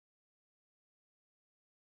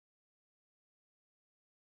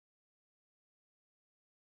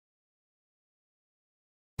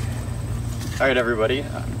All right, everybody.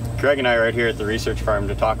 Greg and I are right here at the research farm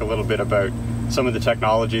to talk a little bit about some of the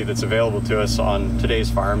technology that's available to us on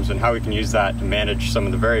today's farms and how we can use that to manage some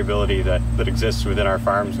of the variability that exists within our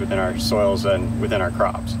farms, within our soils, and within our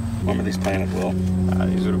crops. When were these planted, Will?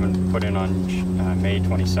 These would have been put in on May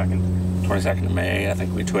 22nd. 22nd of May. I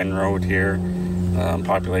think we twin rowed here.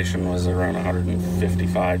 Population was around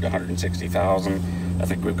 155 to 160,000. I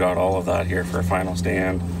think we've got all of that here for a final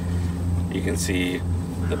stand. You can see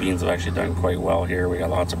the beans have actually done quite well here. We got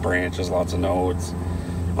lots of branches, lots of nodes,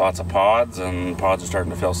 lots of pods, and pods are starting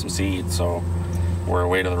to fill some seeds, so we're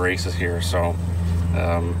away to the races here. So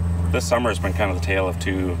this summer has been kind of the tale of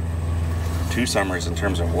two summers in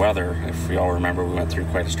terms of weather. If you all remember, we went through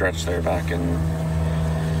quite a stretch there back in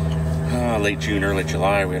late June, early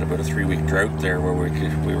July. We had about a 3-week drought there where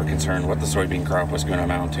we were concerned what the soybean crop was going to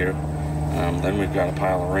amount to. Then we've got a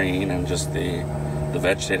pile of rain, and just the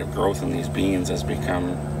vegetative growth in these beans has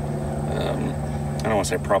become, I don't want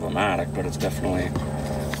to say problematic, but it's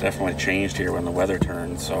definitely changed here when the weather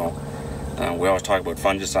turns. So we always talk about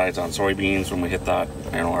fungicides on soybeans when we hit that,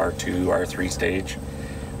 R2, R3 stage.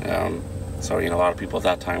 So, a lot of people at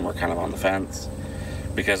that time were kind of on the fence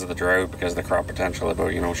because of the drought, because of the crop potential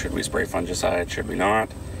about, should we spray fungicide, should we not?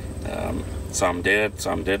 Some did,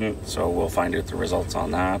 some didn't, so we'll find out the results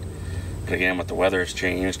on that. But again, with the weather's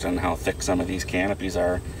changed and how thick some of these canopies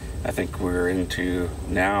are, I think we're into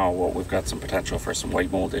now we've got some potential for some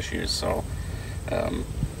white mold issues. So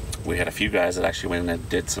we had a few guys that actually went and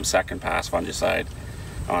did some second pass fungicide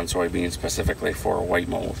on soybeans specifically for white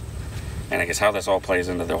mold. And I guess how this all plays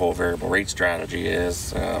into the whole variable rate strategy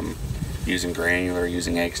is using granular,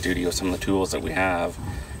 using Ag Studio, some of the tools that we have,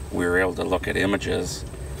 we were able to look at images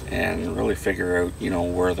and really figure out,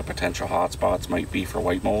 where the potential hotspots might be for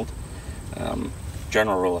white mold.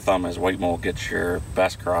 General rule of thumb is white mold gets your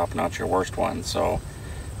best crop, not your worst one. So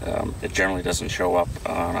it generally doesn't show up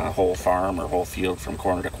on a whole farm or whole field from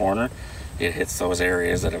corner to corner. It hits those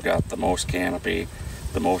areas that have got the most canopy,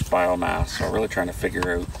 the most biomass. So really trying to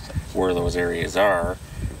figure out where those areas are.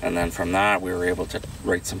 And then from that, we were able to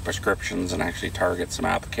write some prescriptions and actually target some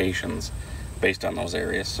applications based on those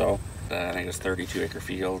areas. So I think it was 32 acre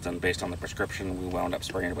field, and based on the prescription, we wound up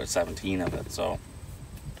spraying about 17 of it. So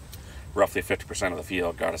roughly 50% of the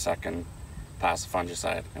field got a second pass of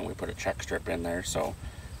fungicide, and we put a check strip in there. So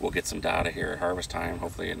we'll get some data here at harvest time,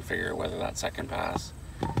 hopefully, and figure out whether that second pass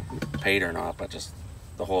paid or not. But just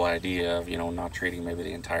the whole idea of, not treating maybe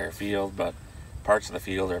the entire field, but parts of the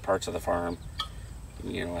field or parts of the farm,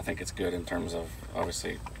 I think it's good in terms of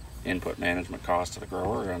obviously input management cost to the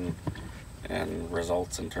grower and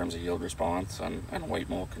results in terms of yield response and white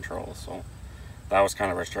mold control. So that was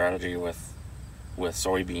kind of our strategy with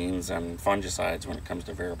soybeans and fungicides when it comes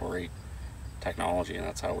to variable rate technology, and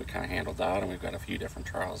that's how we kind of handled that. And we've got a few different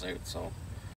trials out. So